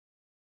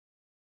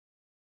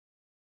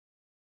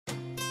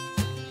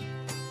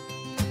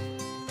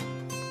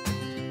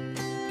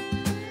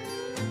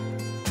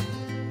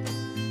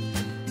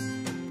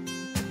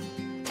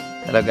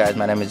Hello guys,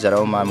 my name is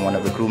Jerome. I'm one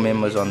of the crew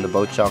members on the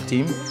Boat Shark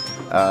team.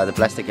 The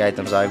plastic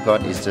items I've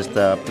got is just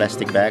a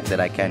plastic bag that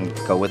I can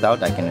go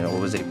without. I can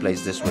always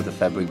replace this with a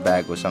fabric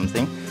bag or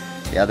something.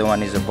 The other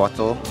one is a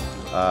bottle.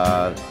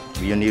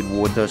 You need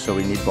water, so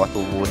we need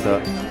bottled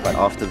water. But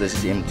after this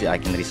is empty, I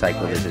can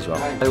recycle this as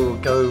well. I will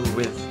go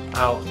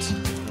without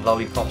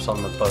lollipops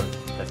on the boat.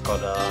 They've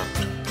got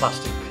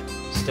plastic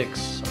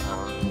sticks,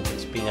 and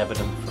it's been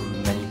evident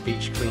from many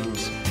beach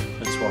cleans.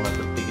 It's one of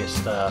the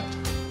biggest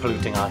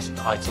polluting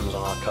items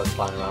on our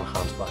coastline around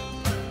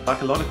Gansbaai.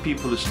 Like a lot of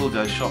people who still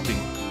go shopping,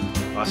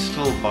 I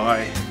still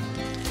buy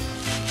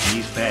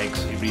these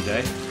bags every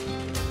day,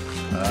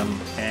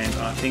 and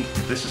I think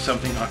this is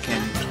something I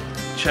can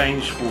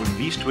change for at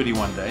least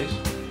 21 days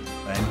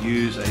and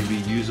use a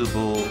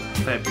reusable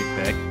fabric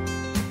bag.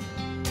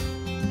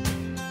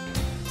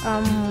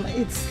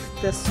 It's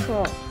the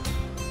straw.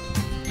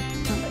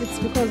 It's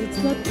because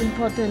it's not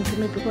important to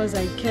me because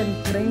I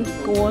can drink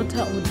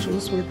water or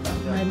juice with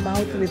my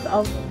mouth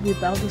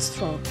without a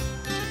straw.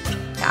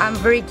 I'm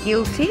very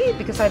guilty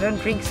because I don't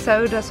drink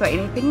sodas or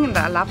anything, and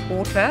I love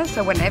water,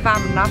 so whenever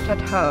I'm not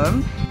at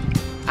home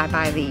I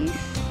buy these.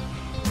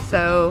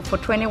 So for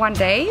 21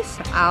 days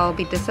I'll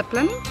be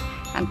disciplined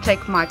and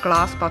take my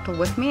glass bottle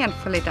with me and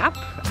fill it up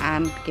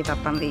and give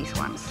up on these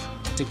ones.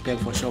 Take bag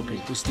for shopping,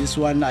 because this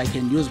one I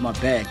can use my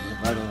bag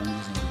rather than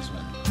using this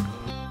one.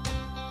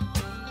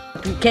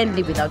 You can't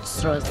live without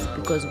straws,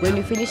 because when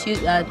you finish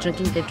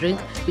drinking the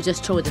drink, you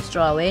just throw the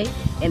straw away,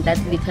 and that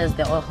litters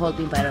the whole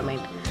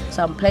environment.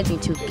 So I'm planning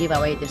to give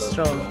away the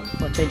straw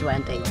for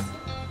 21 days.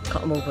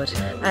 Cotton wool wood.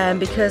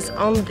 Because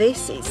on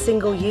this it's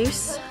single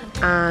use,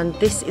 and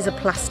this is a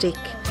plastic,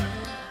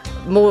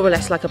 more or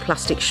less like a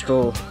plastic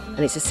straw,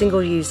 and it's a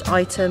single use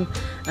item,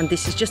 and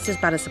this is just as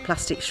bad as the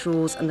plastic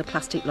straws and the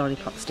plastic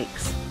lollipop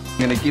sticks. I'm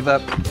going to give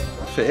up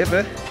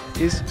forever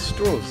is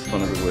straws.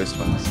 One of the worst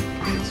ones.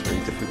 It's very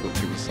difficult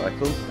to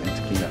recycle and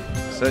to clean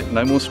up. So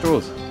no more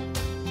straws.